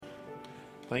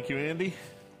Thank you, Andy.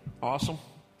 Awesome.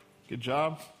 Good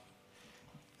job.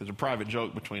 There's a private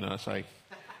joke between us. I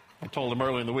told him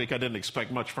earlier in the week I didn't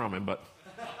expect much from him, but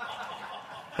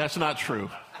that's not true.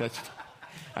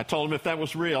 I told him if that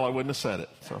was real, I wouldn't have said it.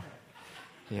 So,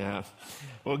 yeah.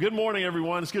 Well, good morning,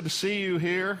 everyone. It's good to see you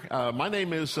here. My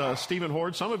name is Stephen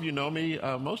Horde. Some of you know me.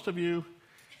 Most of you,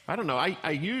 I don't know.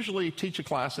 I usually teach a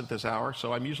class at this hour,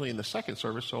 so I'm usually in the second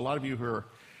service. So a lot of you who are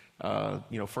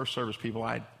first service people,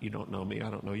 you don't know me, I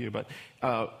don't know you, but,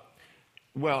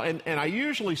 and I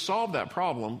usually solve that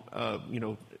problem,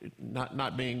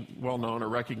 not being well known or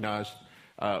recognized,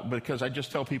 because I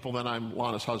just tell people that I'm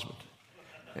Lana's husband.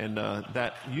 And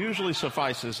that usually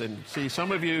suffices. And see,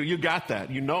 some of you got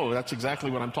that. You know that's exactly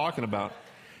what I'm talking about.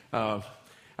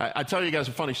 I tell you guys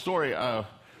a funny story.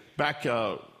 Back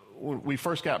when we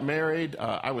first got married,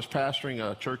 I was pastoring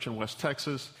a church in West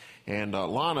Texas. And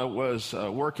Lana was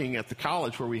working at the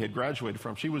college where we had graduated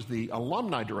from. She was the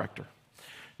alumni director.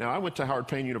 Now, I went to Howard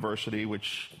Payne University,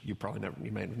 which you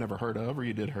may have never heard of, or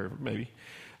you did hear maybe.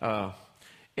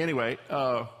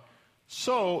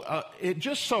 So it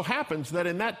just so happens that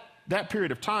in that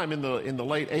period of time, in the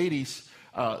late 80s,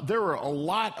 there were a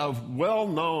lot of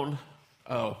well-known,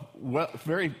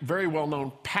 very, very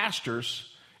well-known pastors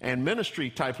and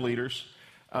ministry-type leaders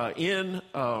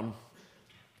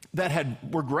that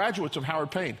were graduates of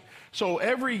Howard Payne. So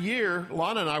every year,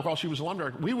 Lana and I, while she was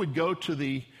alumni, we would go to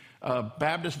the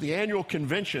annual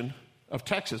convention of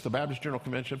Texas, the Baptist General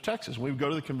Convention of Texas. We would go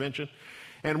to the convention,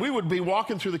 and we would be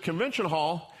walking through the convention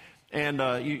hall, and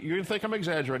you're going to think I'm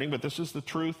exaggerating, but this is the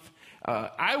truth.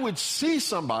 I would see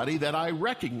somebody that I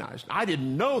recognized. I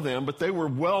didn't know them, but they were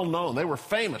well known. They were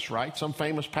famous, right? Some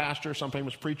famous pastor, some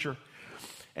famous preacher.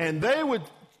 And they would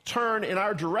turn in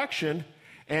our direction,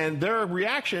 and their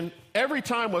reaction every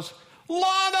time was,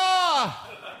 "Lana!"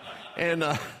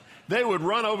 And they would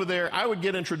run over there. I would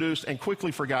get introduced and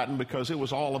quickly forgotten because it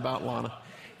was all about Lana.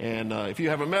 And if you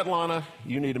haven't met Lana,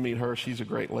 you need to meet her. She's a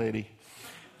great lady.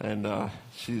 And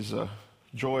she's a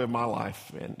joy of my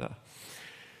life. And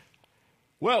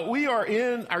we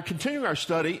are continuing our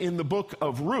study in the book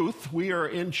of Ruth. We are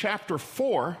in chapter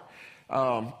 4.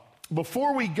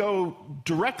 Before we go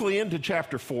directly into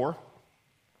chapter 4,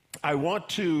 I want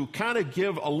to kind of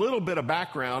give a little bit of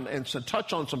background and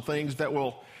touch on some things that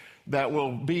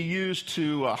will be used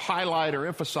to highlight or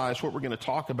emphasize what we're going to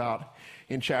talk about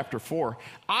in chapter 4.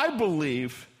 I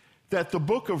believe that the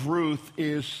book of Ruth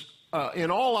is, in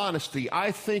all honesty,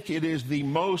 I think it is the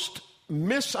most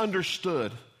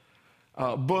misunderstood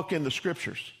book in the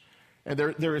scriptures. And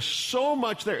there is so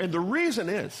much there. And the reason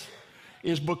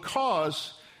is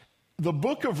because the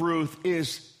book of Ruth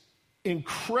is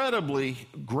incredibly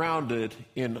grounded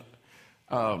in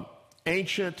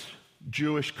ancient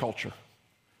Jewish culture.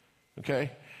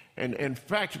 Okay? And in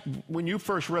fact, when you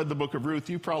first read the book of Ruth,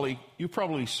 you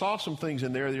probably saw some things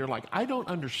in there that you're like, I don't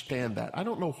understand that. I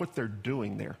don't know what they're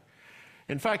doing there.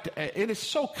 In fact, it is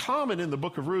so common in the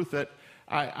book of Ruth that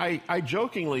I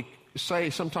jokingly say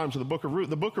sometimes in the book of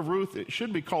Ruth, it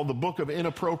should be called the book of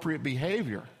inappropriate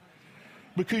behavior.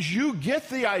 Because you get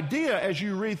the idea as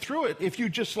you read through it. If you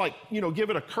just give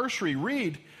it a cursory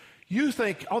read, you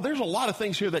think, oh, there's a lot of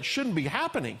things here that shouldn't be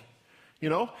happening.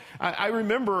 I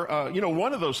remember,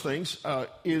 one of those things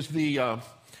is and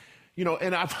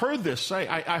I've heard this say,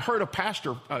 I heard a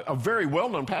pastor, a very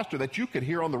well-known pastor that you could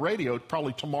hear on the radio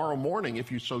probably tomorrow morning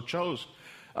if you so chose.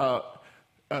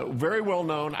 Very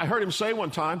well-known. I heard him say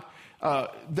one time,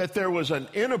 that there was an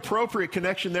inappropriate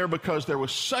connection there because there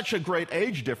was such a great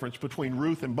age difference between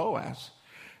Ruth and Boaz.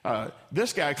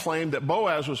 This guy claimed that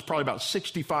Boaz was probably about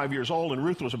 65 years old and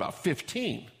Ruth was about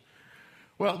 15.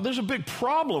 Well, there's a big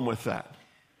problem with that.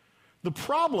 The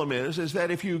problem is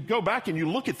that if you go back and you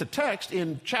look at the text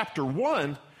in chapter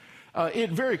 1,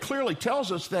 it very clearly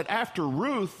tells us that after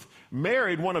Ruth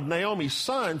married one of Naomi's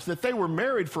sons, that they were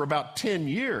married for about 10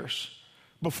 years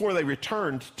before they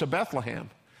returned to Bethlehem.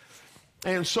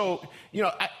 And so,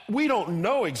 we don't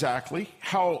know exactly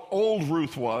how old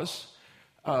Ruth was,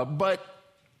 but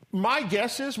my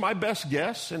best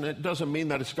guess, and it doesn't mean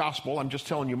that it's gospel, I'm just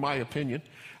telling you my opinion,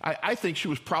 I think she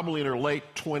was probably in her late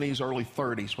 20s, early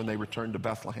 30s when they returned to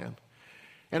Bethlehem.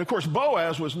 And of course,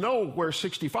 Boaz was nowhere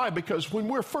 65 because when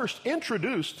we're first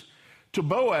introduced to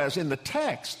Boaz in the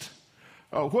text,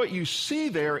 what you see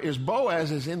there is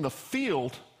Boaz is in the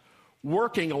field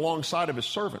working alongside of his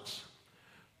servants.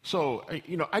 So,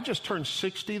 I just turned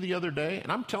 60 the other day,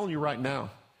 and I'm telling you right now,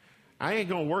 I ain't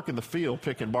going to work in the field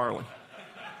picking barley,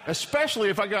 especially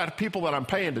if I got people that I'm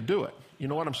paying to do it. You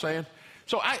know what I'm saying?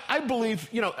 So I believe,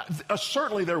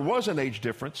 certainly there was an age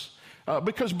difference.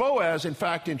 Because Boaz, in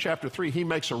fact, in chapter 3, he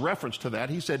makes a reference to that.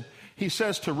 He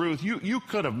says to Ruth, you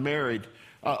could have married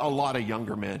a lot of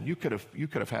younger men. You could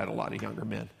have had a lot of younger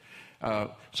men.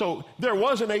 So there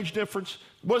was an age difference.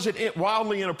 Was it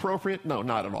wildly inappropriate? No,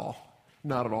 not at all.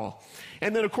 Not at all.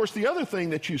 And then, of course, the other thing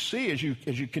that you see as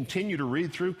you continue to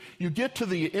read through, you get to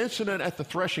the incident at the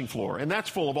threshing floor, and that's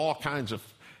full of all kinds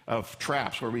of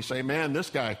traps where we say, man,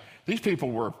 these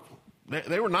people were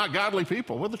not godly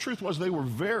people. Well, the truth was they were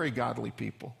very godly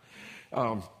people.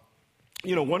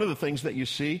 One of the things that you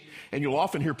see, and you'll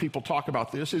often hear people talk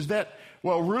about this, is that,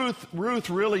 well, Ruth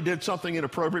really did something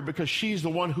inappropriate because she's the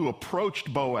one who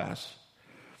approached Boaz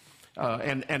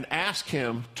and asked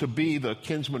him to be the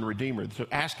kinsman redeemer, to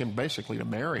ask him basically to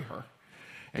marry her.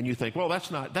 And you think, well,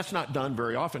 that's not done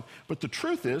very often. But the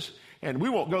truth is, and we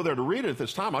won't go there to read it at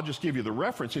this time, I'll just give you the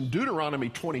reference. In Deuteronomy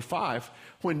 25,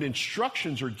 when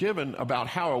instructions are given about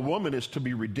how a woman is to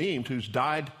be redeemed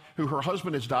who her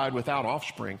husband has died without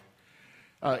offspring,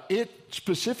 it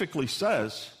specifically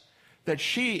says that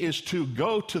she is to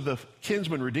go to the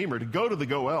kinsman redeemer, to go to the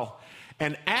Goel,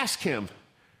 and ask him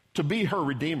to be her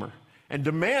redeemer and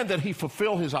demand that he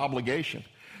fulfill his obligation.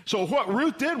 So what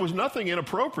Ruth did was nothing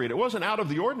inappropriate. It wasn't out of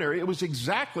the ordinary. It was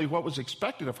exactly what was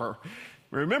expected of her.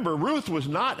 Remember, Ruth was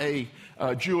not a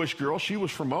Jewish girl. She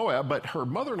was from Moab, but her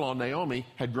mother-in-law, Naomi,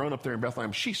 had grown up there in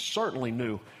Bethlehem. She certainly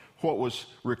knew what was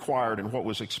required and what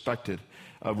was expected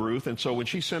of Ruth. And so when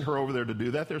she sent her over there to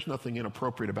do that, there's nothing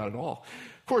inappropriate about it at all.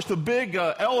 Of course, the big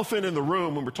elephant in the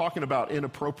room when we're talking about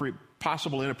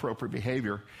possible inappropriate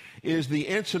behavior is the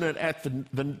incident at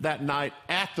that night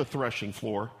at the threshing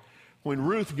floor. When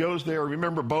Ruth goes there,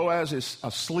 remember Boaz is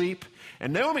asleep,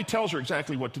 and Naomi tells her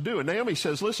exactly what to do. And Naomi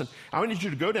says, listen, I need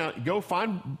you to go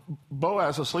find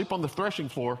Boaz asleep on the threshing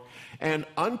floor and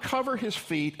uncover his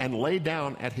feet and lay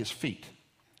down at his feet.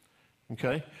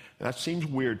 Okay? That seems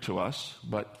weird to us,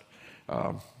 but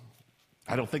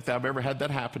I don't think that I've ever had that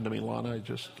happen to me, Lana,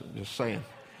 just saying.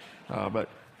 But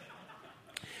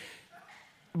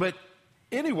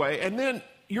anyway, and then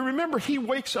you remember he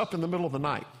wakes up in the middle of the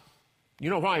night. You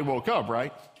know why he woke up,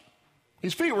 right?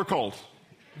 His feet were cold.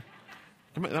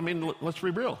 I mean, let's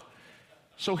be real.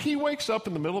 So he wakes up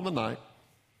in the middle of the night,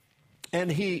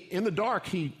 and in the dark,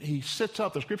 he sits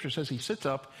up. The scripture says he sits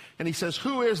up, and he says,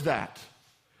 who is that?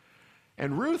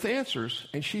 And Ruth answers,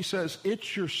 and she says,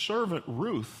 it's your servant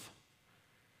Ruth,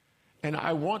 and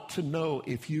I want to know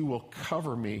if you will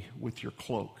cover me with your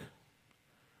cloak.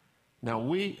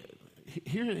 Now,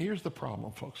 here's the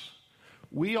problem, folks.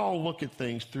 We all look at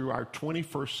things through our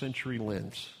 21st century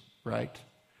lens, right?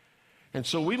 And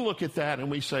so we look at that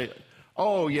and we say,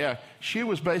 oh, yeah, she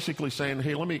was basically saying,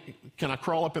 hey, can I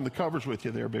crawl up in the covers with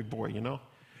you there, big boy, you know?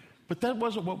 But that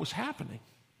wasn't what was happening.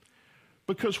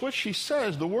 Because what she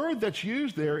says, the word that's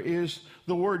used there is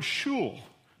the word shul.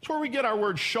 It's where we get our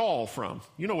word shawl from.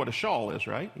 You know what a shawl is,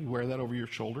 right? You wear that over your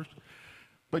shoulders.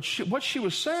 But what she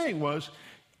was saying was,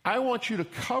 I want you to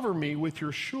cover me with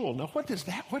your shul. Now, what is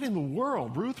that? What in the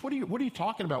world? Ruth, what are you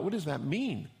talking about? What does that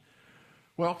mean?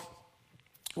 Well,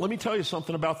 let me tell you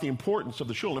something about the importance of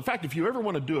the shul. In fact, if you ever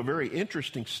want to do a very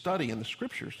interesting study in the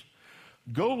scriptures,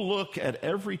 go look at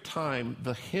every time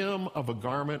the hem of a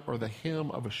garment or the hem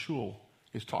of a shul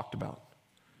is talked about.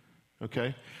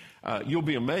 Okay? You'll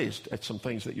be amazed at some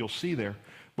things that you'll see there.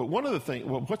 But one of the things,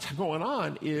 what's going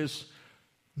on is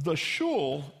the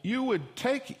shul, you would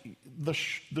take the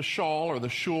shawl or the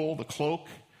shul, the cloak,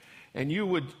 and you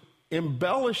would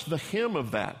embellish the hem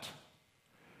of that.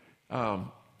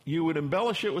 You would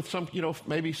embellish it with some,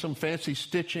 maybe some fancy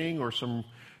stitching or some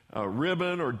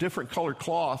ribbon or different colored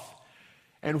cloth.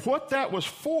 And what that was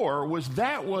for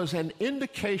was an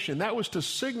indication, that was to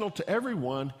signal to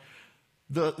everyone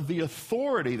the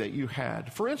authority that you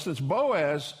had. For instance,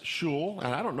 Boaz's shul,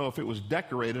 and I don't know if it was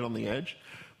decorated on the edge,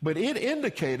 but it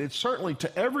indicated certainly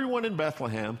to everyone in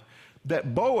Bethlehem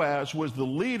that Boaz was the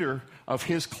leader of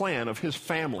his clan, of his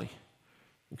family.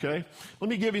 Okay? Let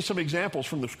me give you some examples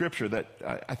from the scripture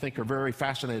that I think are very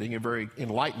fascinating and very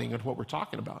enlightening of what we're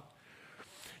talking about.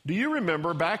 Do you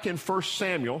remember back in 1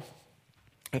 Samuel,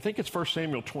 I think it's 1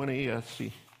 Samuel 20, let's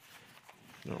see,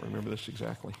 I don't remember this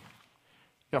exactly.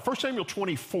 Yeah, 1 Samuel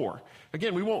 24.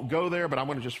 Again, we won't go there, but I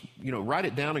want to just, write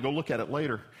it down and go look at it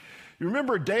later. You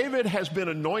remember, David has been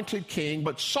anointed king,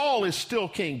 but Saul is still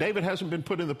king. David hasn't been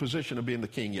put in the position of being the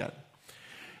king yet.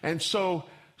 And so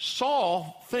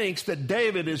Saul thinks that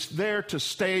David is there to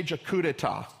stage a coup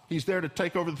d'etat. He's there to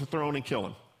take over the throne and kill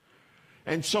him.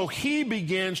 And so he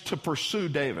begins to pursue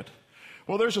David.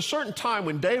 Well, there's a certain time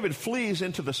when David flees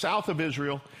into the south of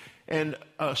Israel, and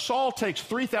Saul takes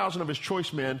 3,000 of his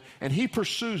choice men, and he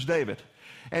pursues David.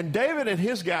 And David and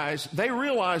his guys, they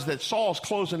realize that Saul's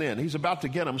closing in. He's about to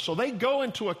get them. So they go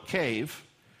into a cave,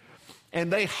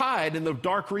 and they hide in the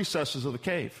dark recesses of the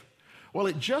cave. Well,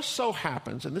 it just so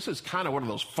happens, and this is kind of one of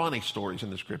those funny stories in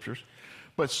the scriptures,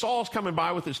 but Saul's coming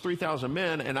by with his 3,000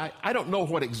 men, and I don't know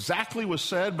what exactly was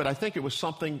said, but I think it was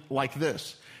something like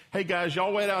this. Hey, guys,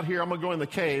 y'all wait out here. I'm going to go in the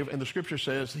cave. And the scripture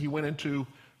says he went in to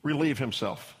relieve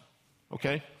himself.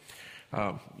 Okay?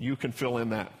 You can fill in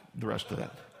the rest of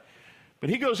that. But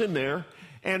he goes in there,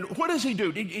 and what does he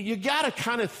do? You got to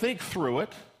kind of think through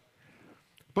it.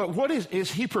 But what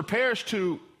is he prepares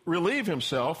to relieve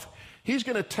himself. He's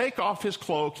going to take off his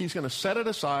cloak, he's going to set it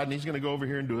aside, and he's going to go over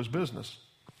here and do his business.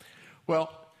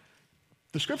 Well,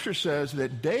 the scripture says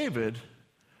that David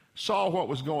saw what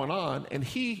was going on, and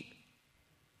he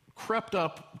crept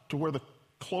up to where the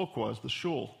cloak was, the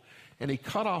shul, and he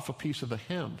cut off a piece of the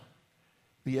hem,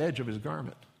 the edge of his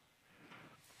garment.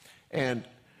 And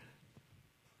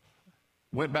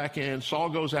went back in. Saul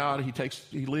goes out.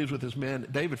 He leaves with his men.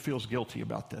 David feels guilty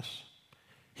about this.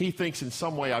 He thinks in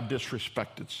some way I've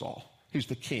disrespected Saul. He's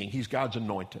the king. He's God's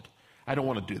anointed. I don't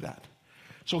want to do that.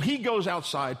 So he goes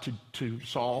outside to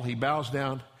Saul. He bows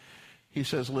down. He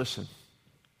says, listen,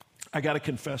 I got to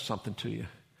confess something to you.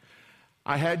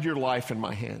 I had your life in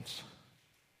my hands.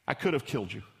 I could have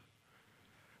killed you.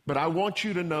 But I want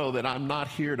you to know that I'm not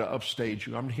here to upstage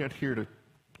you. I'm not here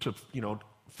to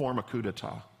form a coup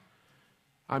d'etat.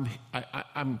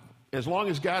 I'm as long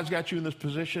as God's got you in this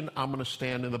position, I'm going to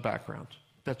stand in the background.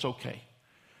 That's okay.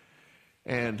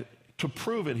 And to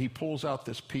prove it, he pulls out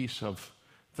this piece of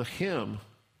the hem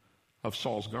of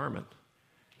Saul's garment,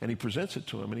 and he presents it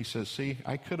to him, and he says, see,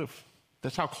 I could have,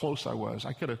 that's how close I was.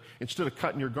 I could have, instead of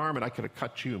cutting your garment, I could have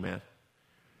cut you, man.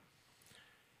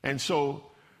 And so,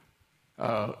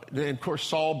 then of course,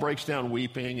 Saul breaks down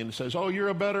weeping and says, oh, you're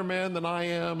a better man than I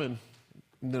am. And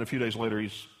then a few days later,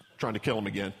 he's trying to kill him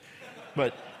again.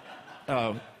 But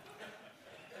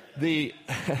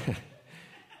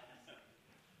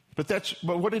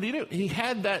but what did he do? He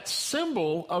had that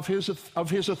symbol of his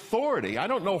authority. I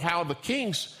don't know how the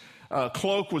king's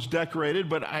cloak was decorated,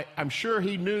 but I'm sure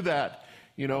he knew that,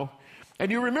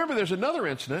 And you remember there's another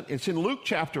incident. It's in Luke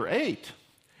chapter 8.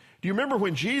 Do you remember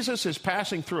when Jesus is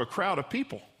passing through a crowd of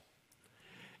people?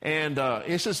 And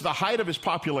this is the height of his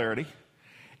popularity.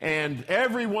 And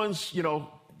everyone's,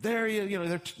 there,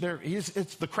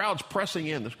 it's the crowd's pressing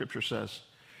in, the scripture says.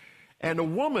 And a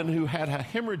woman who had a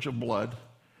hemorrhage of blood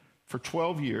for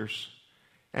 12 years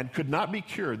and could not be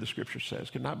cured, the scripture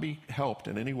says, could not be helped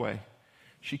in any way.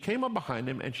 She came up behind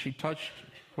him and she touched,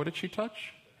 what did she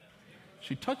touch?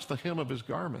 She touched the hem of his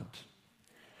garment.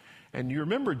 And you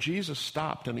remember Jesus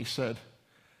stopped and he said,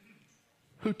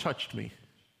 who touched me?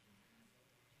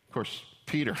 Of course,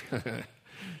 Peter.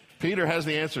 Peter has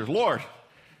the answer. Lord,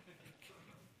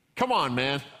 come on,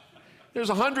 man. There's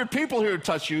 100 people here who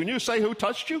touched you, and you say who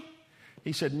touched you?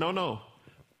 He said, no,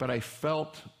 but I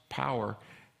felt power.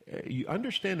 You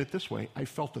understand it this way. I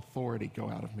felt authority go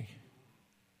out of me.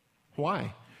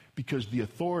 Why? Because the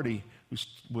authority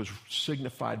was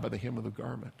signified by the hem of the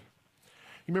garment.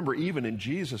 You remember even in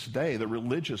Jesus' day, the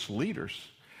religious leaders,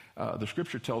 the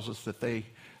scripture tells us that they,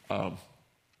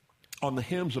 on the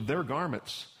hems of their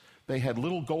garments, they had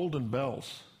little golden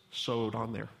bells sewed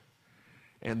on there.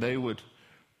 And they would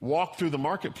walk through the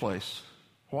marketplace.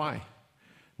 Why?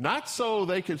 Not so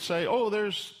they could say, oh,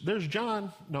 there's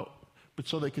John. No, but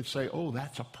so they could say, oh,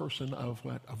 that's a person of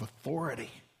what? Of authority.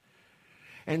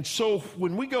 And so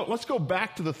when we go, let's go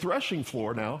back to the threshing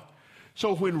floor now.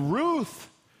 So when Ruth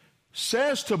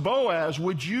says to Boaz,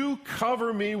 would you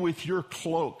cover me with your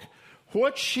cloak?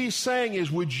 What she's saying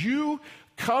is, would you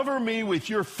cover me with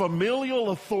your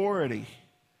familial authority?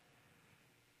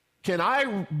 Can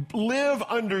I live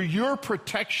under your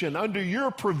protection, under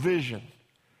your provision?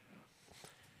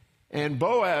 And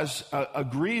Boaz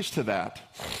agrees to that.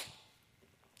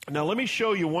 Now, let me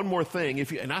show you one more thing.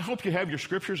 And I hope you have your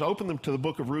scriptures. Open them to the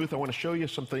book of Ruth. I want to show you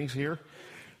some things here.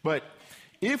 But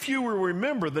if you will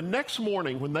remember, the next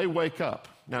morning when they wake up,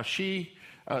 now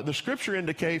the scripture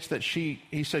indicates that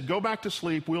he said, go back to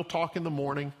sleep. We'll talk in the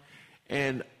morning.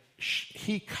 And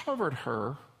he covered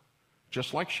her,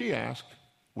 just like she asked,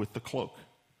 with the cloak,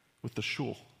 with the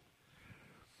shul.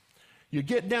 You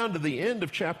get down to the end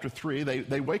of chapter 3.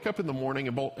 They wake up in the morning,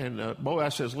 and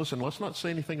Boaz says, listen, let's not say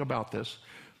anything about this,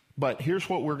 but here's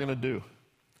what we're going to do.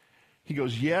 He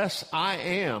goes, yes, I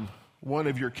am one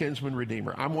of your kinsman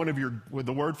redeemer. I'm one of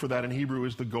the word for that in Hebrew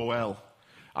is the Goel.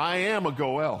 I am a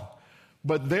Goel.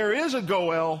 But there is a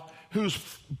Goel who's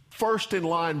first in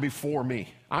line before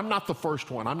me. I'm not the first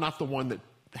one. I'm not the one that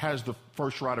has the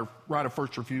first right of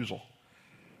first refusal.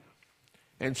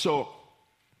 And so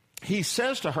he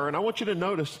says to her, and I want you to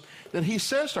notice that he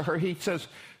says to her, he says,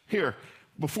 here,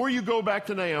 before you go back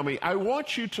to Naomi, I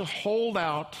want you to hold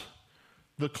out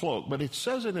the cloak. But it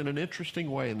says it in an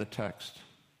interesting way in the text.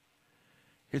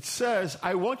 It says,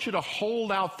 I want you to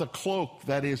hold out the cloak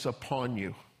that is upon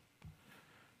you.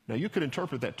 Now, you could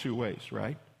interpret that two ways,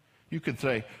 right? You could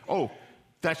say, oh,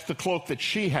 that's the cloak that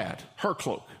she had, her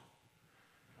cloak.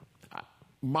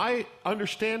 My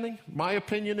understanding, my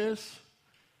opinion is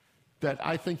that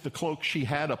I think the cloak she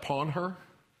had upon her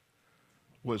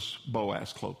was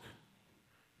Boaz's cloak.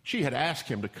 She had asked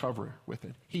him to cover her with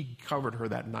it. He covered her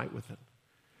that night with it.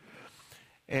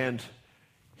 And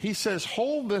he says,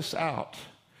 hold this out.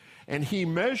 And he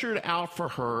measured out for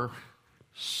her,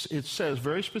 it says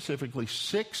very specifically,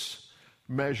 6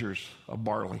 measures of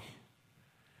barley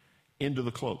into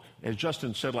the cloak. As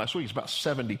Justin said last week, it's about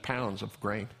 70 pounds of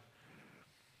grain.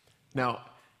 Now,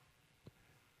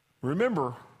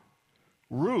 remember,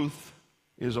 Ruth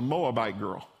is a Moabite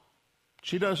girl.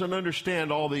 She doesn't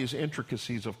understand all these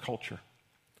intricacies of culture.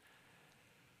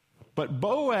 But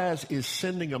Boaz is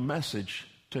sending a message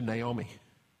to Naomi.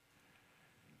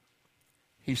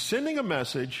 He's sending a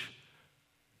message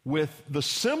with the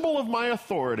symbol of my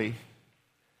authority.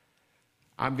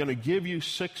 I'm going to give you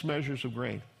 6 measures of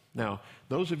grain. Now,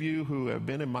 those of you who have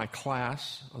been in my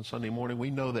class on Sunday morning, we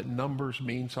know that numbers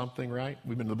mean something, right?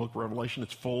 We've been in the book of Revelation.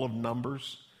 It's full of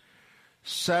numbers.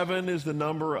 7 is the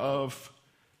number of,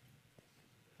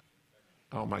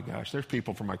 oh my gosh, there's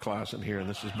people from my class in here, and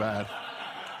this is bad.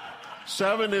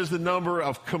 7 is the number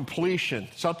of completion.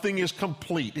 Something is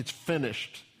complete. It's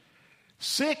finished.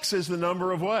 6 is the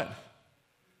number of what?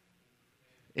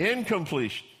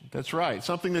 Incompletion. That's right.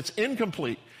 Something that's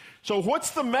incomplete. So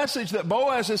what's the message that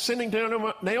Boaz is sending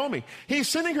to Naomi? He's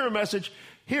sending her a message.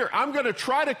 Here, I'm going to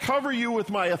try to cover you with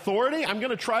my authority. I'm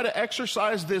going to try to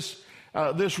exercise this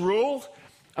rule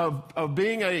of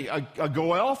being a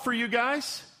goel for you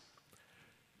guys.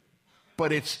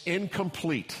 But it's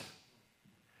incomplete.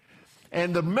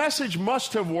 And the message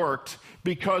must have worked,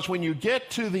 because when you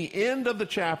get to the end of the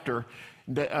chapter,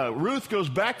 Ruth goes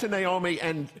back to Naomi,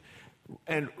 and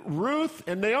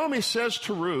Naomi says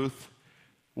to Ruth,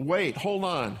 wait, hold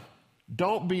on.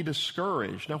 Don't be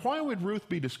discouraged. Now, why would Ruth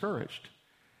be discouraged?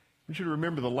 I want you to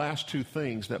remember the last 2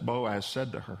 things that Boaz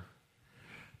said to her.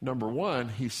 Number 1,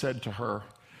 he said to her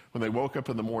when they woke up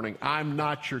in the morning, I'm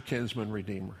not your kinsman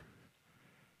redeemer.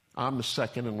 I'm the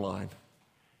second in line.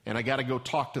 And I got to go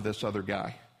talk to this other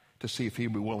guy to see if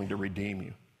he'd be willing to redeem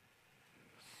you.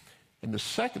 And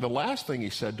the last thing he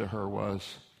said to her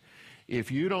was, if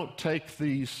you don't take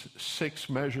these 6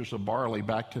 measures of barley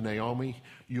back to Naomi,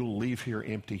 you'll leave here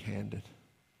empty-handed.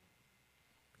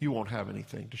 You won't have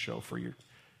anything to show for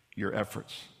your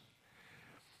efforts.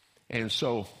 And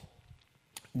so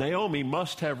Naomi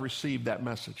must have received that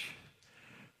message,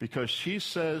 because she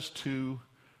says to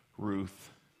Ruth,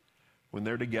 when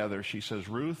they're together, she says,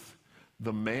 Ruth,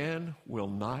 the man will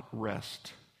not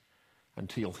rest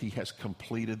until he has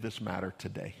completed this matter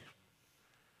today.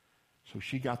 So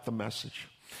she got the message.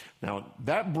 Now,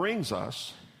 that brings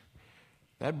us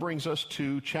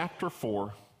to chapter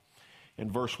 4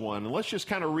 and verse 1. And let's just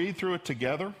kind of read through it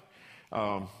together.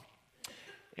 And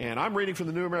I'm reading from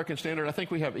the New American Standard. I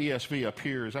think we have ESV up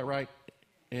here. Is that right?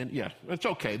 And yeah, it's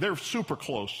okay. They're super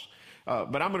close.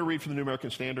 But I'm going to read from the New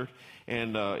American Standard.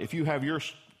 And if you have your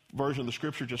version of the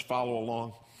scripture, just follow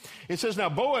along. It says, now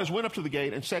Boaz went up to the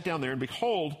gate and sat down there, and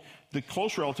behold, the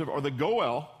close relative, or the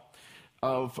goel,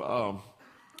 of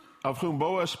whom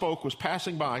Boaz spoke, was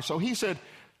passing by. So he said,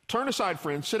 turn aside,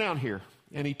 friend, sit down here.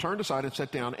 And he turned aside and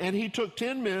sat down. And he took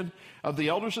 10 men of the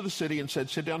elders of the city and said,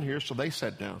 sit down here. So they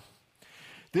sat down.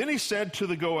 Then he said to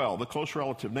the goel, the close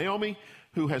relative, Naomi,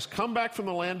 who has come back from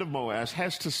the land of Moab,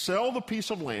 has to sell the piece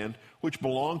of land which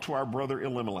belonged to our brother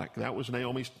Elimelech. That was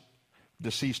Naomi's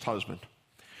deceased husband.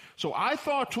 So I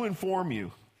thought to inform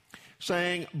you,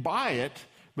 saying, buy it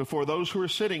before those who are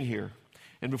sitting here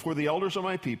and before the elders of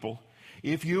my people.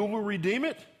 If you will redeem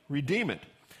it, redeem it.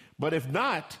 But if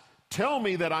not, tell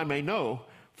me that I may know,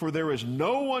 for there is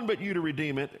no one but you to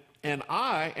redeem it, and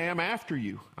I am after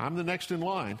you. I'm the next in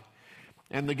line.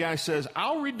 And the guy says,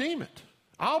 I'll redeem it.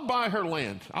 I'll buy her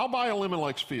land. I'll buy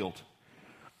Elimelech's field.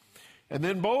 And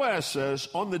then Boaz says,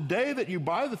 on the day that you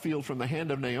buy the field from the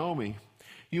hand of Naomi,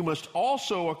 you must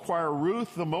also acquire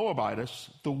Ruth the Moabitess,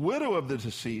 the widow of the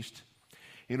deceased,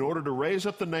 in order to raise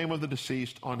up the name of the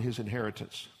deceased on his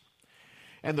inheritance.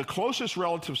 And the closest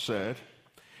relative said,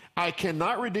 I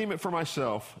cannot redeem it for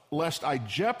myself, lest I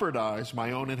jeopardize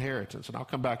my own inheritance. And I'll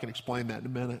come back and explain that in a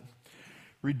minute.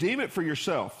 Redeem it for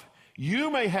yourself.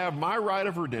 You may have my right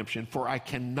of redemption, for I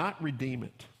cannot redeem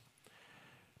it.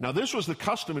 Now this was the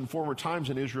custom in former times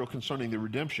in Israel concerning the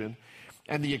redemption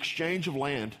and the exchange of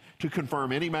land to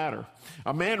confirm any matter.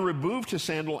 A man removed his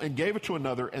sandal and gave it to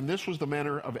another, and this was the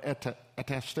manner of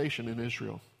attestation in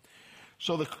Israel.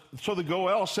 So the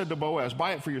Goel said to Boaz,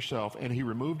 buy it for yourself, and he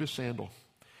removed his sandal.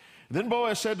 Then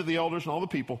Boaz said to the elders and all the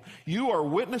people, you are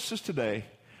witnesses today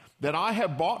that I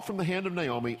have bought from the hand of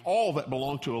Naomi all that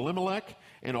belonged to Elimelech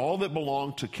and all that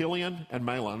belonged to Chilion and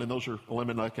Mahlon, and those are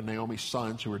Elimelech and Naomi's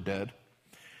sons who are dead.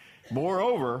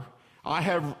 Moreover, I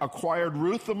have acquired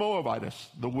Ruth the Moabitess,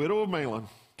 the widow of Mahlon,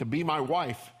 to be my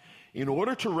wife, in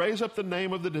order to raise up the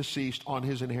name of the deceased on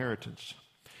his inheritance,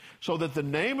 so that the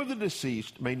name of the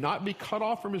deceased may not be cut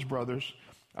off from his brothers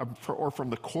or from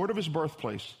the court of his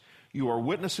birthplace. You are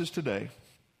witnesses today.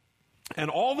 And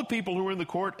all the people who were in the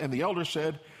court and the elders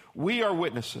said, we are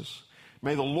witnesses.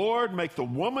 May the Lord make the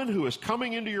woman who is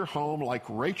coming into your home like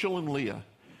Rachel and Leah,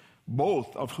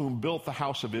 both of whom built the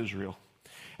house of Israel.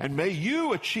 And may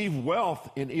you achieve wealth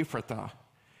in Ephrathah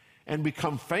and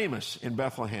become famous in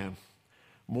Bethlehem.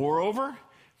 Moreover,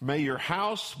 may your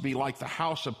house be like the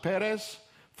house of Perez,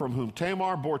 from whom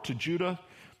Tamar bore to Judah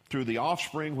through the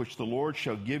offspring which the Lord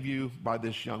shall give you by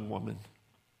this young woman.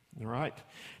 All right.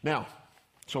 Now,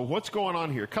 so what's going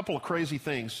on here? A couple of crazy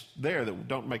things there that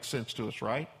don't make sense to us,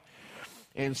 right?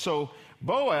 And so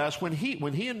Boaz, when he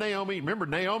and Naomi, remember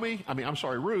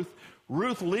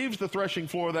Ruth leaves the threshing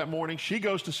floor that morning. She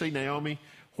goes to see Naomi.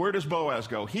 Where does Boaz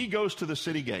go? He goes to the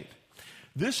city gate.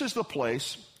 This is the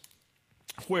place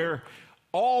where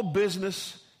all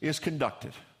business is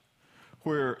conducted,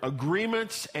 where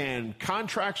agreements and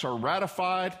contracts are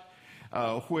ratified,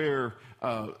 where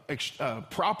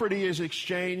property is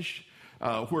exchanged,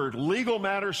 where legal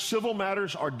matters, civil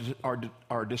matters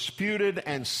are disputed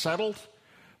and settled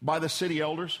by the city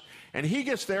elders. And he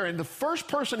gets there, and the first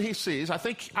person he sees, I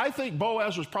think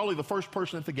Boaz was probably the first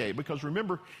person at the gate, because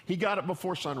remember, he got up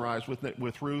before sunrise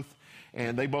with Ruth,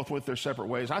 and they both went their separate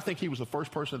ways. I think he was the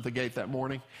first person at the gate that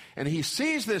morning, and he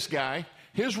sees this guy,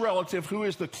 his relative, who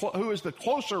is the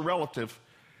closer relative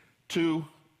to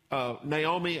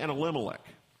Naomi and Elimelech.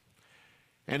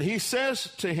 And he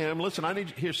says to him, listen, I need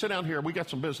you here, sit down here. We got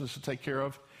some business to take care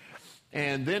of.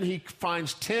 And then he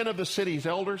finds 10 of the city's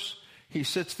elders. He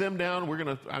sits them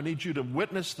down. I need you to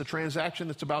witness the transaction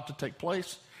that's about to take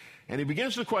place. And he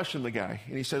begins to question the guy.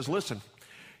 And he says, listen,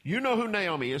 you know who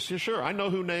Naomi is? Says, sure, I know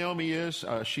who Naomi is.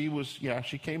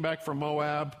 She came back from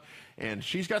Moab, and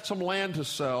she's got some land to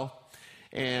sell.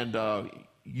 And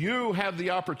you have the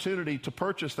opportunity to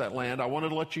purchase that land. I wanted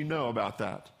to let you know about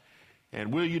that.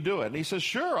 And will you do it? And he says,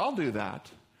 sure, I'll do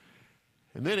that.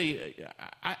 And then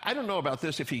I don't know about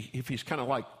this, if he's kind of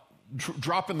like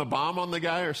dropping the bomb on the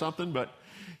guy or something, but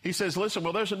he says, listen,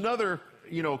 well, there's another,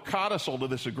 codicil to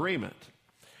this agreement.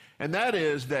 And that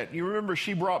is that, you remember,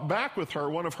 she brought back with her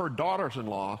one of her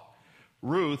daughters-in-law,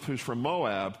 Ruth, who's from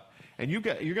Moab, and you're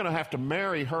going to have to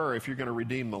marry her if you're going to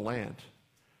redeem the land.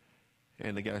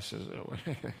 And the guy says, oh,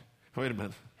 wait a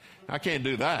minute, I can't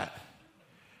do that.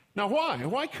 Now, why?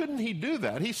 Why couldn't he do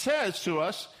that? He says to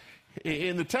us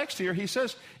in the text here, he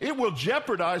says, it will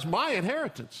jeopardize my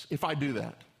inheritance if I do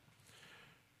that.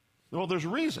 Well, there's a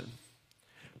reason.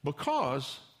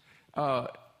 Because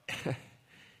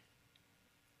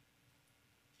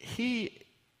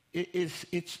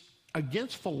it's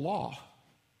against the law.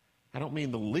 I don't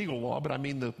mean the legal law, but I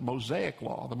mean the Mosaic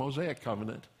law, the Mosaic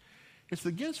covenant. It's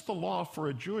against the law for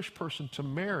a Jewish person to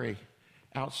marry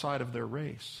outside of their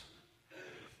race.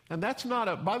 And that's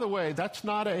not by the way, that's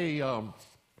not a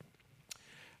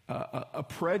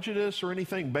prejudice or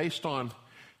anything based on,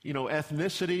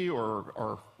 ethnicity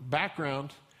or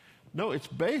background. No, it's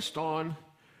based on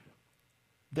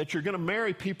that you're going to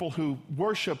marry people who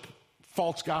worship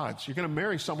false gods. You're going to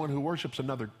marry someone who worships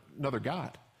another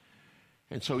god.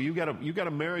 And so you got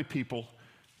to marry people.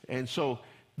 And so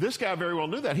this guy very well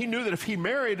knew that. He knew that if he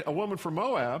married a woman from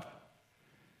Moab,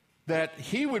 that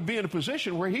he would be in a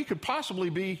position where he could possibly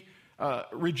be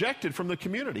rejected from the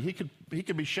community. He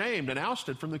could be shamed and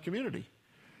ousted from the community.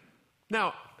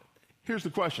 Now, here's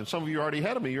the question. Some of you are already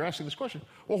ahead of me. You're asking this question.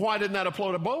 Well, why didn't that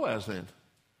apply to Boaz then?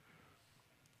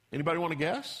 Anybody want to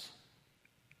guess?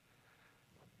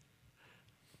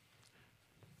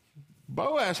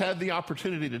 Boaz had the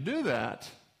opportunity to do that,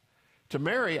 to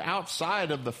marry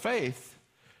outside of the faith.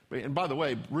 And by the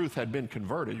way, Ruth had been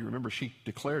converted. You remember she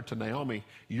declared to Naomi,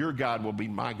 your God will be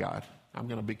my God. I'm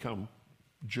going to become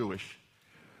Jewish.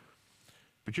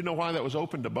 But you know why that was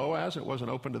open to Boaz? It wasn't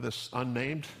open to this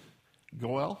unnamed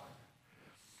Goel.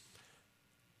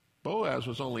 Boaz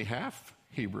was only half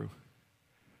Hebrew.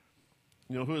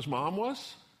 You know who his mom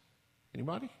was?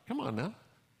 Anybody? Come on now.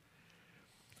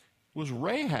 It was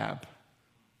Rahab,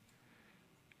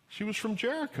 She was from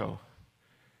Jericho.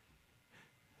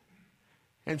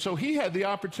 And so he had the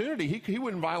opportunity. He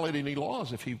wouldn't violate any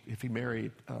laws if he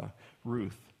married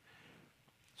Ruth.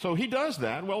 So he does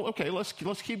that. Well, okay, let's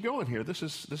keep going here. This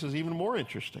is even more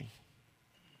interesting.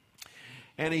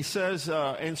 And he says,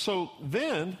 and so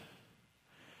then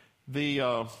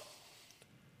I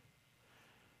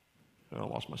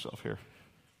lost myself here.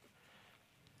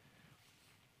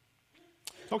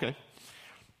 Okay.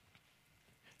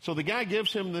 So the guy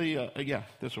gives him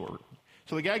this order.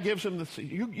 So the guy gives him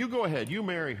you go ahead, you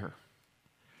marry her.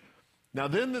 Now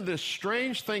then this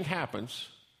strange thing happens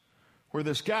where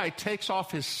this guy takes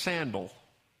off his sandal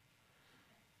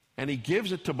and he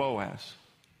gives it to Boaz.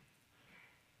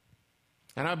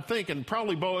 And I'm thinking,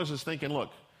 probably Boaz is thinking,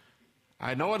 look,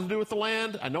 I know what to do with the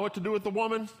land. I know what to do with the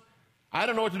woman. I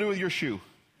don't know what to do with your shoe,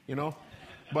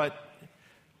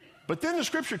 But then the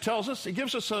scripture tells us, it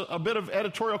gives us a bit of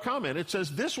editorial comment. It says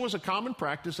this was a common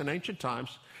practice in ancient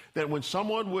times that when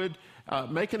someone would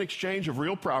make an exchange of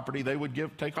real property, they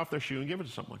would take off their shoe and give it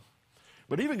to someone.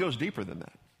 But it even goes deeper than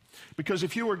that. Because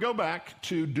if you were to go back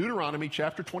to Deuteronomy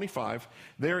chapter 25,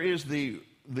 there is the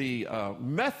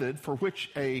method for which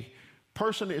a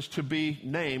person is to be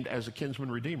named as a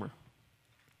kinsman redeemer.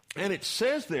 And it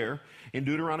says there in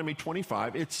Deuteronomy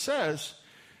 25, it says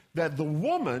that the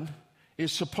woman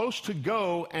is supposed to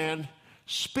go and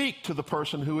speak to the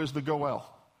person who is the goel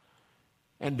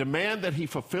and demand that he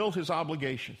fulfill his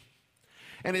obligation.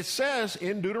 And it says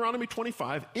in Deuteronomy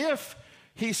 25, if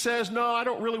he says, no, I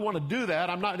don't really want to do that,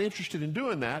 I'm not interested in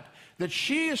doing that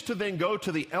she is to then go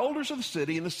to the elders of the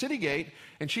city in the city gate,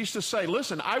 and she's to say,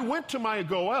 listen, I went to my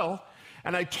goel,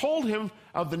 and I told him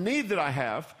of the need that I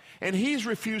have, and he's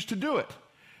refused to do it.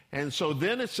 And so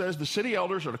then it says the city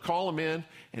elders are to call him in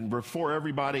and before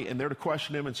everybody, and they're to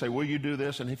question him and say, will you do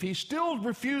this? And if he still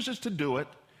refuses to do it,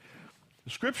 the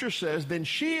scripture says, then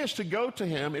she is to go to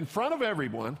him in front of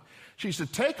everyone. She's to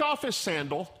take off his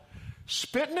sandal,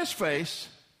 spit in his face,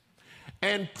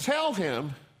 and tell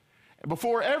him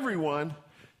before everyone,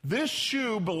 this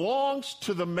shoe belongs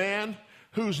to the man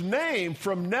whose name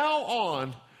from now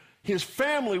on his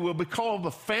family will be called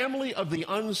the family of the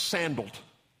unsandaled.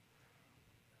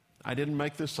 I didn't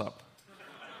make this up.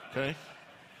 Okay?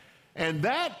 And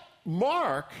that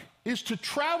mark is to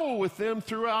travel with them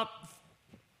throughout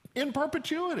in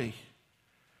perpetuity.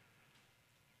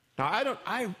 Now,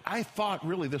 I thought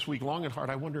really this week long and hard,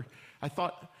 I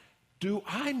thought, do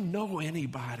I know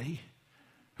anybody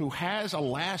who has a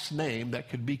last name that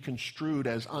could be construed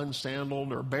as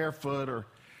unsandaled or barefoot or,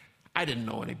 I didn't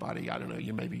know anybody. I don't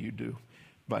know, maybe you do.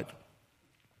 But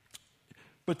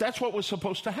that's what was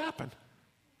supposed to happen.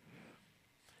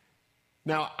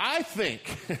 Now, I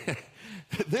think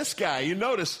this guy, you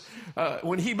notice,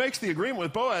 when he makes the agreement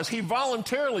with Boaz, he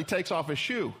voluntarily takes off his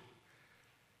shoe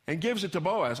and gives it to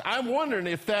Boaz. I'm wondering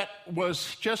if that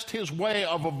was just his way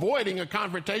of avoiding a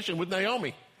confrontation with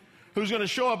Naomi, who's going to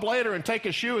show up later and take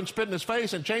his shoe and spit in his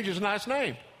face and change his nice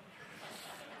name.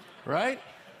 Right?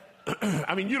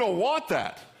 I mean, you don't want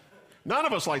that. None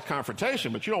of us like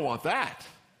confrontation, but you don't want that.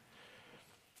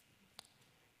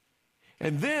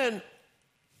 And then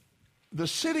the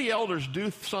city elders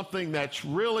do something that's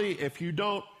really, if you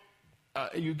don't,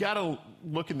 you got to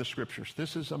look in the scriptures.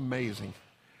 This is amazing.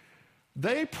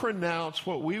 They pronounce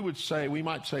what we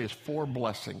might say is 4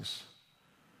 blessings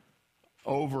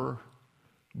over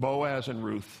Boaz and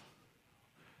Ruth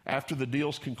after the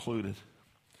deal's concluded.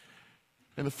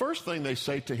 And the first thing they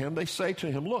say to him,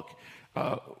 look,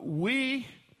 we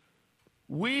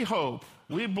hope,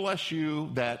 we bless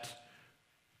you that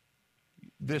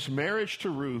this marriage to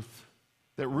Ruth,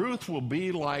 that Ruth will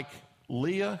be like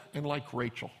Leah and like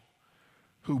Rachel,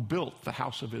 who built the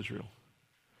house of Israel.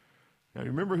 Now,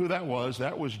 remember who that was?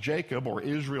 That was Jacob, or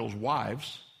Israel's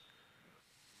wives.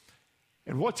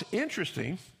 And what's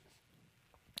interesting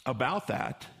about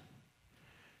that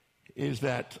is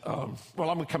that, I'm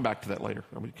going to come back to that later.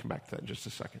 I'm going to come back to that in just a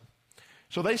second.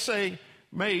 So they say,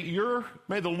 may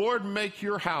the Lord make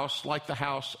your house like the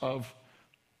house of,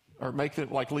 or make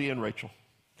it like Leah and Rachel,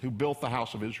 who built the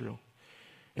house of Israel.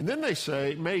 And then they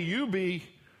say, may you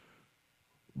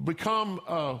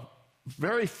become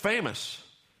very famous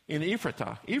in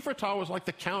Ephratah. Ephratah was like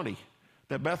the county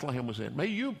that Bethlehem was in. May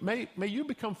you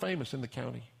become famous in the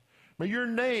county. May your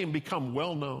name become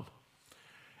well known.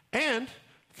 And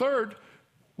third,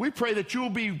 we pray that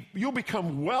you'll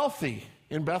become wealthy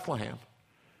in Bethlehem.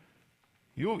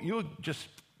 You'll just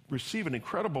receive an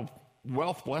incredible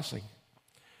wealth blessing.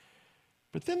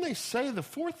 But then they say the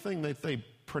fourth thing that they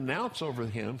pronounce over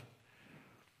him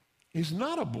is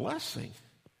not a blessing.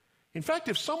 In fact,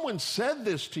 if someone said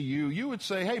this to you, you would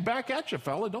say, hey, back at you,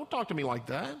 fella. Don't talk to me like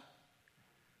that.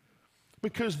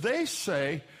 Because they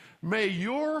say, may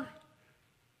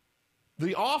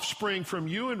the offspring from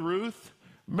you and Ruth,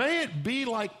 may it be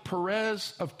like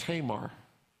Perez of Tamar.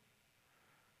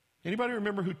 Anybody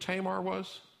remember who Tamar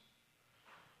was?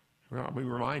 Let me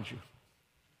remind you.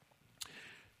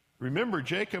 Remember,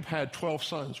 Jacob had 12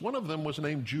 sons. One of them was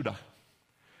named Judah.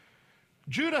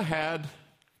 Judah had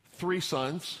 3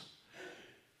 sons.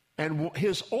 And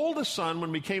his oldest son,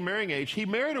 when he became marrying age, he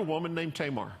married a woman named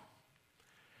Tamar.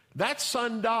 That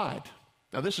son died.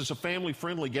 Now, this is a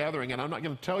family-friendly gathering, and I'm not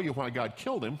going to tell you why God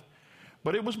killed him,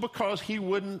 but it was because he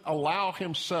wouldn't allow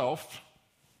himself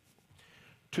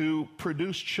to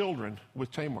produce children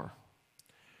with Tamar.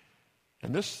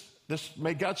 And this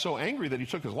made God so angry that he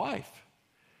took his life.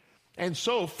 And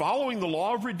so, following the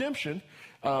law of redemption,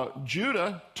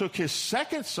 Judah took his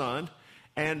second son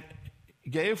and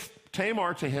gave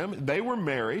Tamar to him. They were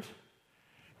married.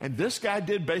 And this guy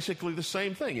did basically the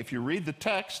same thing. If you read the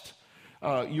text,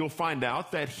 you'll find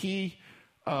out that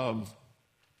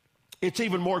it's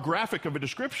even more graphic of a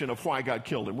description of why God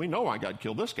killed him. We know why God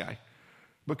killed this guy.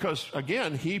 Because,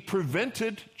 again, he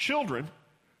prevented children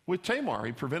with Tamar.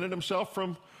 He prevented himself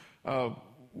from,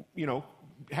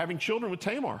 having children with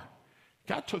Tamar.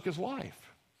 God took his life.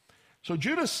 So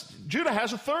Judah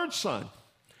has a third son.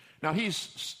 Now,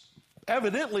 he's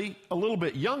evidently a little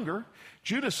bit younger.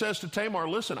 Judah says to Tamar,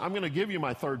 listen, I'm going to give you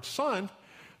my third son,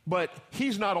 but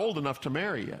he's not old enough to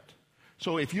marry yet.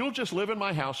 So if you'll just live in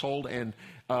my household, and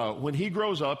when he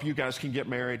grows up, you guys can get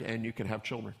married and you can have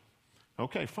children.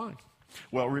 Okay, fine.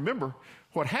 Well, remember,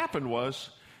 what happened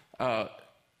was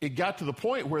it got to the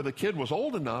point where the kid was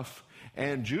old enough,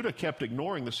 and Judah kept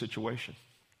ignoring the situation.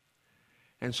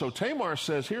 And so Tamar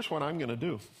says, here's what I'm going to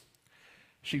do.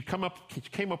 She came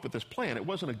up with this plan. It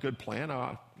wasn't a good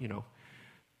plan,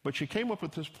 but she came up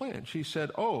with this plan. She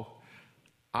said,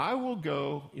 I will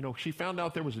go, she found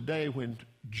out there was a day when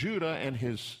Judah and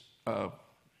his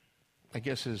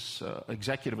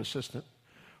executive assistant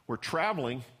were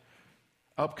traveling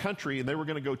up country, and they were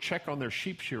going to go check on their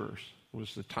sheep shearers. It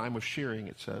was the time of shearing,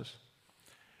 it says.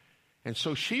 And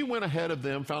so she went ahead of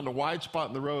them, found a wide spot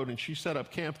in the road, and she set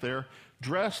up camp there,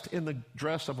 dressed in the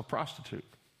dress of a prostitute.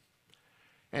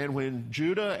 And when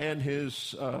Judah and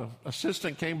his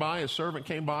assistant came by, his servant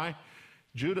came by,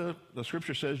 the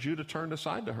scripture says, Judah turned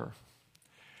aside to her.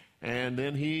 And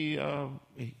then he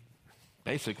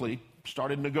basically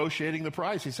started negotiating the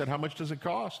price. He said, how much does it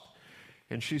cost?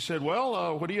 And she said,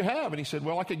 well, what do you have? And he said,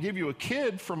 well, I could give you a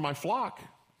kid from my flock,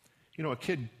 a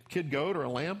kid goat or a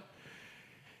lamb.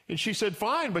 And she said,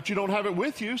 fine, but you don't have it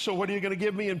with you, so what are you going to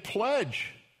give me in pledge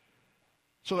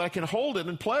so that I can hold it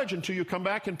and pledge until you come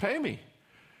back and pay me?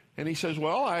 And he says,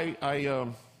 well,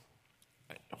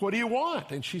 what do you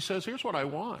want? And she says, here's what I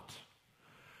want.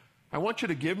 I want you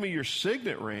to give me your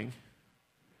signet ring.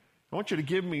 I want you to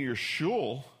give me your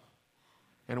shul.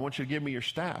 And I want you to give me your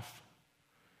staff.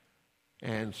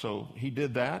 And so he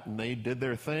did that, and they did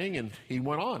their thing, and he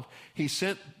went on. He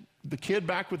sent the kid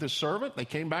back with his servant. They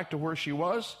came back to where she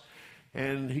was,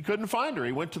 and he couldn't find her.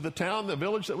 He went to the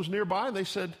village that was nearby, and he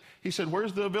said,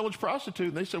 where's the village prostitute?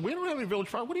 And they said, we don't have any village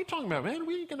prostitutes. What are you talking about, man?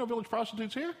 We ain't got no village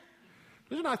prostitutes here.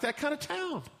 This is not that kind of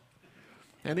town.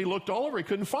 And he looked all over. He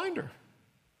couldn't find her.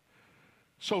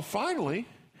 So finally,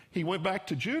 he went back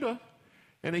to Judah,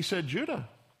 and he said, Judah,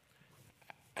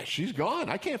 she's gone.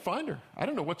 I can't find her. I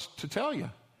don't know what to tell you.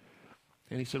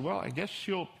 And he said, well, I guess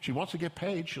she wants to get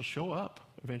paid. She'll show up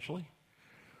eventually.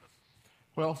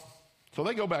 Well, so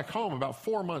they go back home. About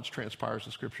 4 months transpires,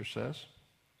 the scripture says.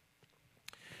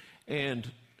 And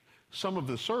some of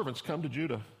the servants come to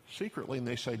Judah secretly, and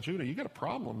they say, Judah, you got a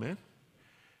problem, man.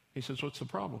 He says, what's the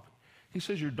problem? He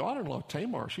says, your daughter-in-law,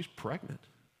 Tamar, she's pregnant.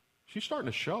 She's starting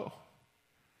to show.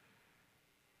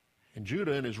 And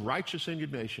Judah, in his righteous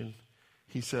indignation,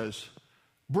 he says,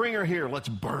 bring her here, let's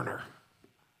burn her.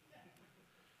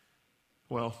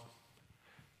 Well,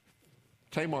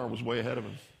 Tamar was way ahead of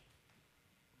him.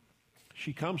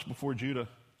 She comes before Judah,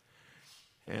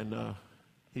 and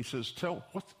he says,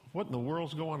 what in the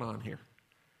world's going on here?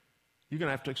 You're going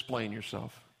to have to explain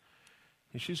yourself.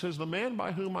 And she says, the man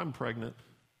by whom I'm pregnant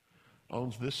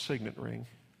owns this signet ring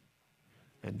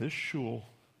and this shul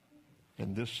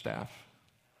and this staff.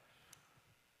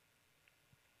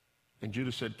 And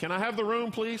Judah said, can I have the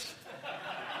room, please?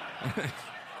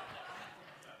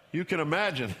 You can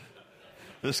imagine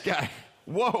this guy.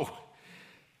 Whoa.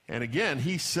 And again,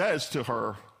 he says to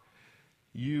her,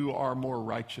 you are more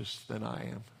righteous than I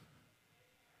am,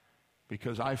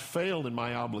 because I failed in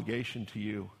my obligation to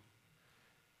you.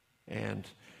 And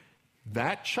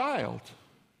that child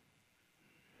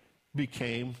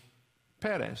became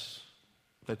Perez,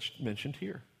 that's mentioned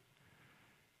here.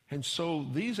 And so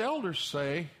these elders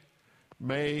say,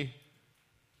 may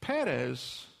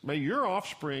your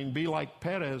offspring be like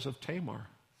Perez of Tamar.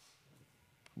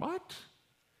 What?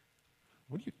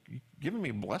 What are you giving me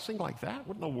a blessing like that?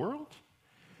 What in the world?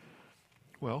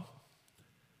 Well,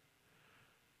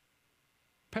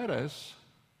 Perez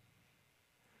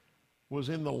was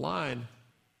in the line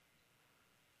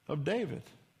of David.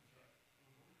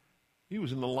 He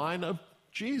was in the line of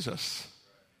Jesus.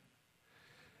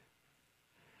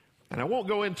 And I won't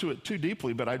go into it too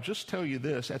deeply, but I just tell you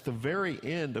this. At the very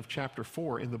end of chapter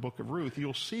 4 in the book of Ruth,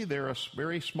 you'll see there a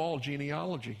very small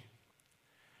genealogy.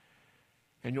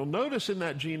 And you'll notice in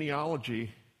that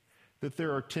genealogy that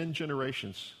there are 10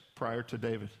 generations prior to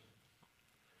David.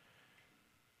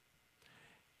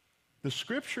 The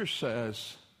scripture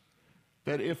says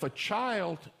that if a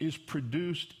child is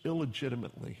produced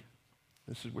illegitimately,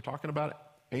 we're talking about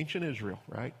ancient Israel,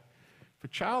 right? If a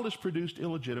child is produced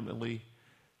illegitimately,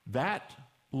 that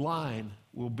line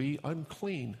will be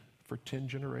unclean for 10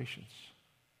 generations.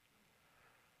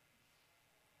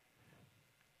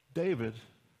 David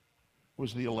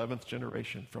was the 11th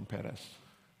generation from Perez,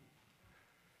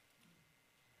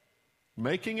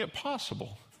 making it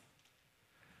possible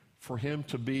for him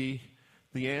to be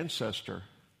the ancestor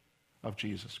of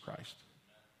Jesus Christ.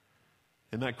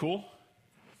 Isn't that cool?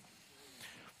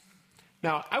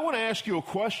 Now, I want to ask you a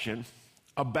question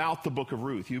about the book of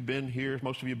Ruth. You've been here,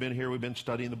 most of you have been here, we've been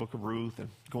studying the book of Ruth and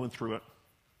going through it.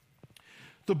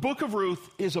 The book of Ruth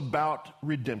is about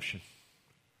redemption.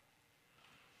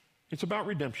 It's about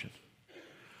redemption.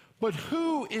 But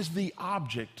who is the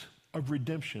object of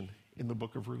redemption in the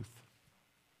book of Ruth?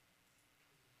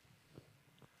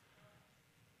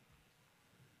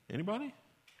 Anybody?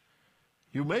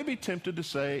 You may be tempted to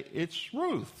say it's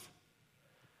Ruth.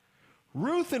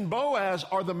 Ruth and Boaz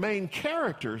are the main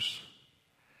characters,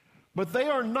 but they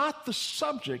are not the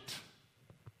subject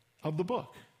of the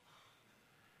book.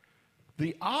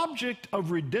 The object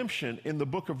of redemption in the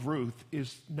book of Ruth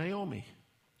is Naomi.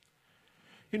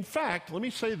 In fact, let me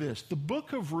say this. The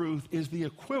book of Ruth is the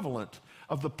equivalent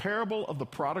of the parable of the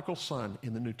prodigal son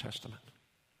in the New Testament.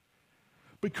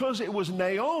 Because it was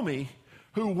Naomi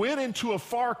who went into a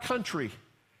far country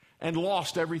and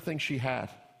lost everything she had.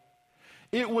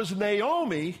 It was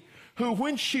Naomi who,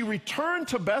 when she returned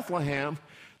to Bethlehem,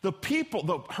 the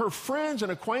people, her friends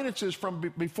and acquaintances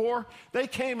from before, they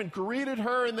came and greeted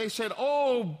her and they said,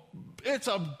 oh, it's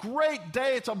a great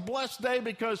day, it's a blessed day,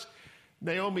 because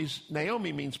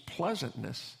Naomi means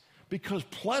pleasantness, because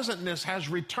pleasantness has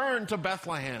returned to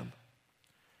Bethlehem.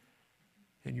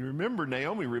 And you remember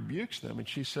Naomi rebukes them and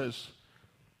she says,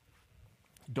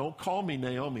 don't call me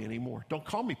Naomi anymore. Don't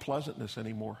call me pleasantness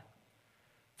anymore.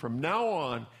 From now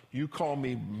on, you call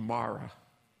me Mara.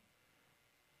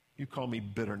 You call me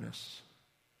bitterness.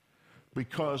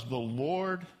 Because the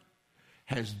Lord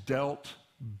has dealt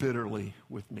bitterly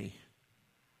with me.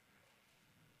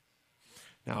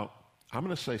 Now, I'm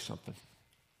going to say something.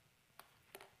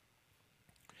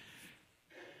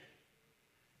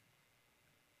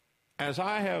 As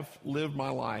I have lived my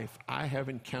life, I have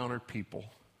encountered people.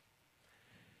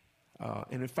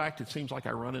 And in fact, it seems like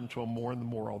I run into them more and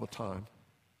more all the time,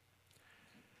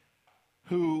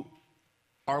 who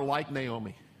are like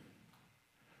Naomi.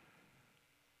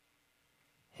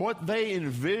 What they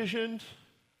envisioned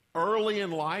early in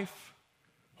life,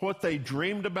 what they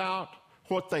dreamed about,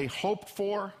 what they hoped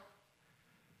for,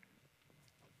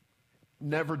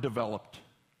 never developed.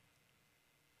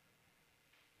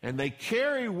 And they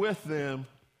carry with them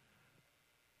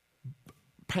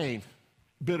pain,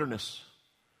 bitterness,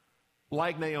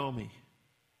 like Naomi.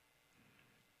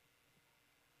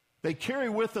 They carry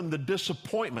with them the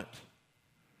disappointment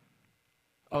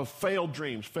of failed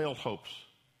dreams, failed hopes.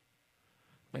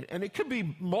 And it could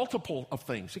be multiple of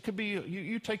things. It could be,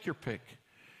 you take your pick.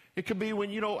 It could be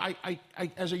when, I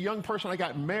as a young person, I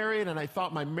got married and I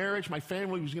thought my marriage, my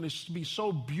family was going to be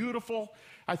so beautiful.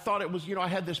 I thought it was, I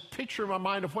had this picture in my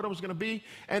mind of what it was going to be,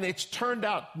 and it's turned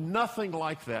out nothing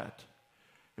like that.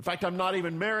 In fact, I'm not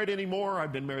even married anymore.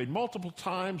 I've been married multiple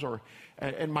times,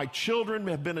 and my children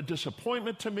have been a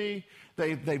disappointment to me.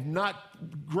 They've not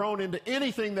grown into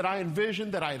anything that I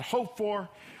envisioned, that I had hoped for.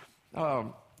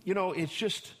 It's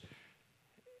just,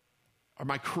 or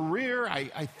my career,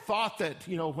 I thought that,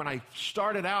 when I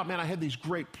started out, man, I had these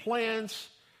great plans,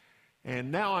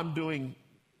 and now I'm doing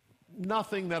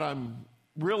nothing that I'm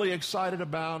really excited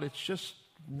about. It's just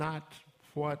not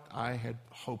what I had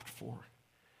hoped for.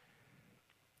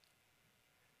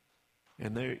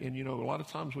 And a lot of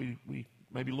times we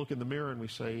maybe look in the mirror and we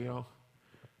say,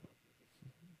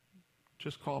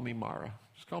 Just call me Mara.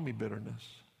 Just call me bitterness.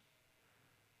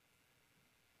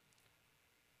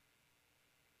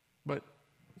 But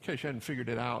in case you hadn't figured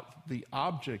it out, the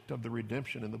object of the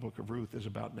redemption in the book of Ruth is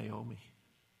about Naomi.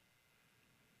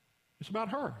 It's about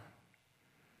her.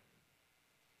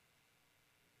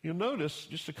 You'll notice,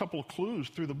 just a couple of clues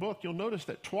through the book, you'll notice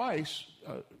that twice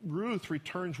Ruth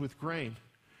returns with grain.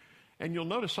 And you'll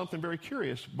notice something very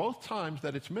curious. Both times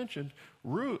that it's mentioned,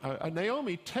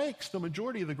 Naomi takes the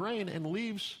majority of the grain and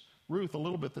leaves Ruth a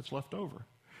little bit that's left over.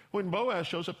 When Boaz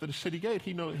shows up at the city gate,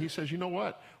 he says, you know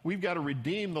what? We've got to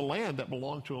redeem the land that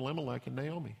belonged to Elimelech and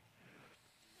Naomi.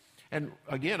 And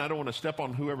again, I don't want to step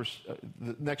on whoever's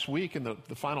next week in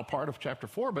the final part of chapter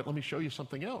 4, but let me show you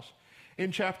something else.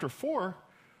 In chapter 4,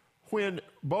 when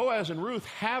Boaz and Ruth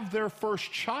have their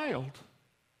first child,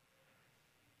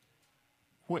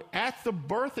 at the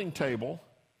birthing table,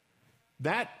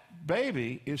 that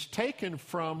baby is taken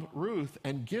from Ruth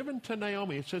and given to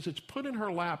Naomi. It says it's put in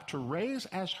her lap to raise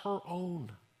as her own.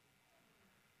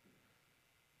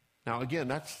 Now, again,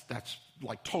 that's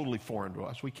like totally foreign to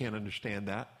us. We can't understand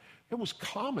that. It was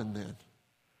common then.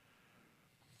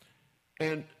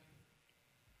 And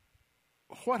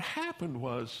what happened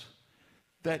was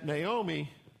that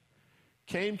Naomi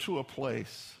came to a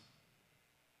place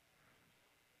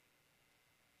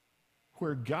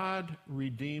where God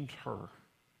redeemed her.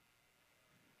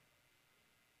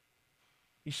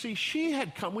 You see, she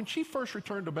had come, when she first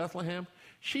returned to Bethlehem,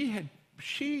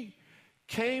 she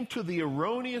came to the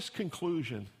erroneous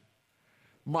conclusion,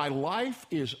 my life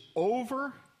is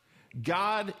over,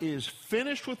 God is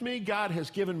finished with me, God has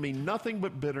given me nothing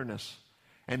but bitterness,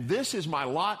 and this is my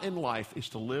lot in life, is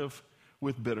to live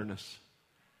with bitterness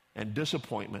and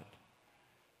disappointment.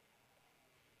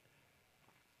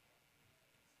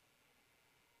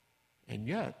 And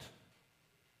yet,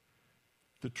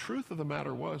 the truth of the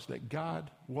matter was that God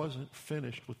wasn't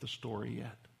finished with the story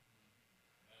yet.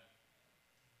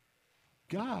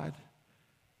 God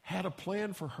had a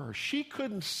plan for her. She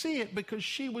couldn't see it because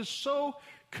she was so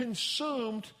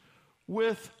consumed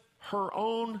with her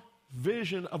own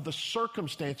vision of the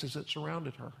circumstances that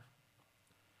surrounded her.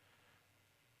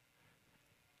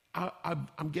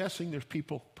 I'm guessing there's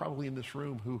people probably in this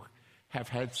room who have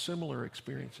had similar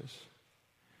experiences.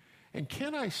 And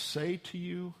can I say to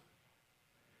you,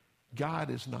 God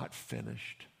is not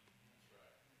finished.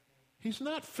 He's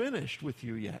not finished with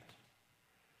you yet.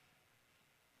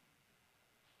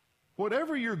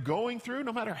 Whatever you're going through,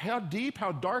 no matter how deep,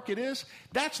 how dark it is,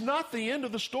 that's not the end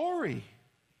of the story.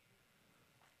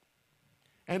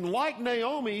 And like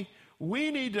Naomi,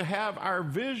 we need to have our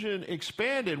vision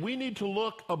expanded. We need to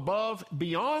look above,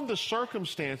 beyond the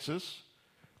circumstances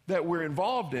that we're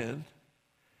involved in.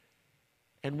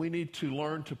 And we need to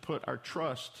learn to put our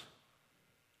trust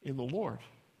in the Lord,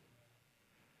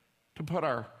 to put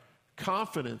our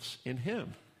confidence in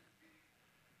Him.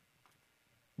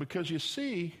 Because you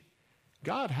see,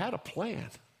 God had a plan.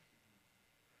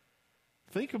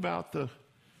 Think about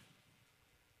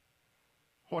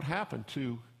what happened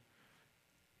to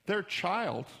their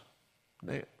child,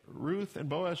 Ruth and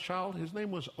Boaz's child. His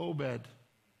name was Obed.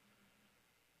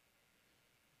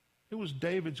 It was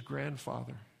David's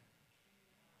grandfather.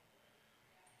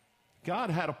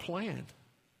 God had a plan.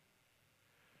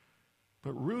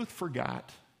 But Ruth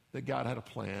forgot that God had a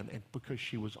plan, and because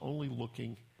she was only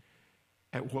looking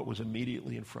at what was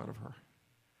immediately in front of her.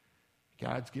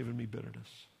 God's given me bitterness.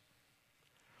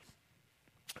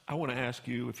 I want to ask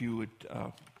you if you would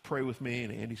pray with me,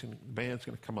 and the band's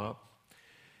going to come up.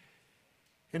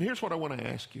 And here's what I want to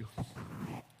ask you,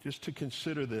 just to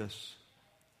consider this,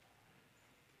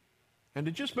 and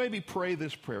to just maybe pray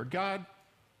this prayer. God,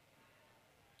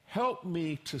 help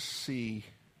me to see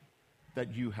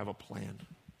that you have a plan.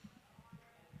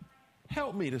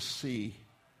 Help me to see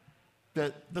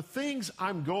that the things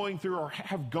I'm going through or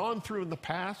have gone through in the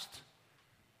past,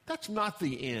 that's not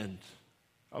the end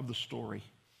of the story.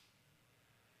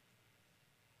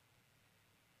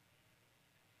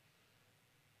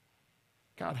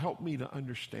 God, help me to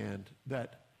understand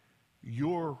that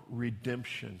your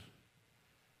redemption,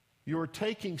 you're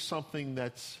taking something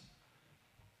that's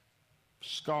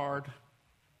scarred,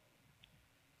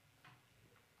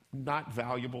 not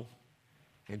valuable,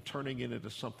 and turning it into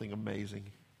something amazing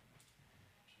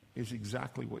is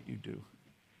exactly what you do.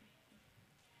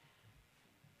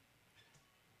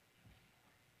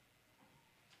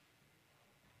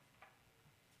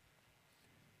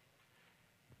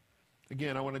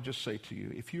 Again, I want to just say to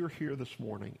you, if you're here this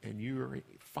morning and you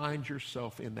find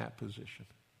yourself in that position,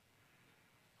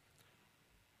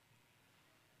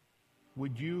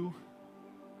 would you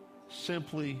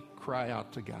simply cry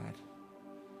out to God?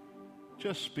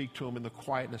 just speak to him in the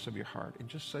quietness of your heart and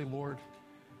just say, Lord,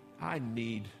 I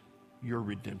need your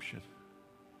redemption.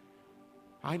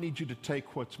 I need you to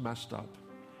take what's messed up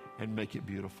and make it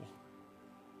beautiful.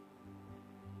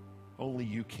 Only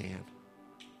you can.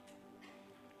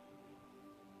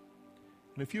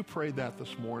 And if you prayed that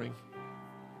this morning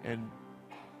and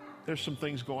there's some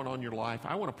things going on in your life,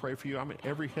 I want to pray for you.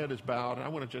 Every head is bowed, and I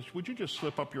want to would you just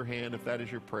slip up your hand if that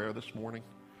is your prayer this morning?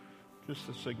 Just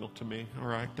a signal to me. All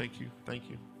right, thank you, thank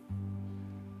you.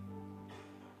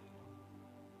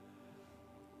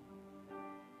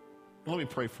 Let me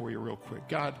pray for you real quick.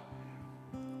 God,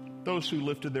 those who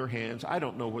lifted their hands, I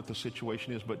don't know what the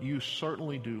situation is, but you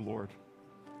certainly do, Lord.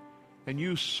 And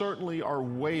you certainly are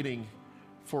waiting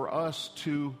for us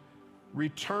to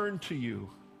return to you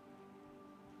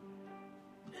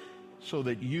so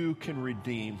that you can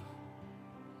redeem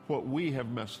what we have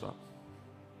messed up.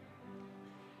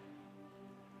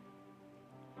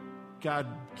 God,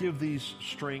 give these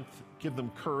strength, give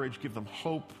them courage, give them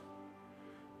hope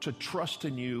to trust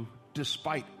in you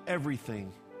despite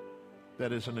everything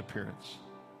that is an appearance.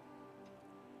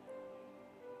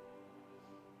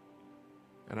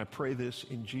 And I pray this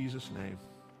in Jesus' name.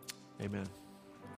 Amen.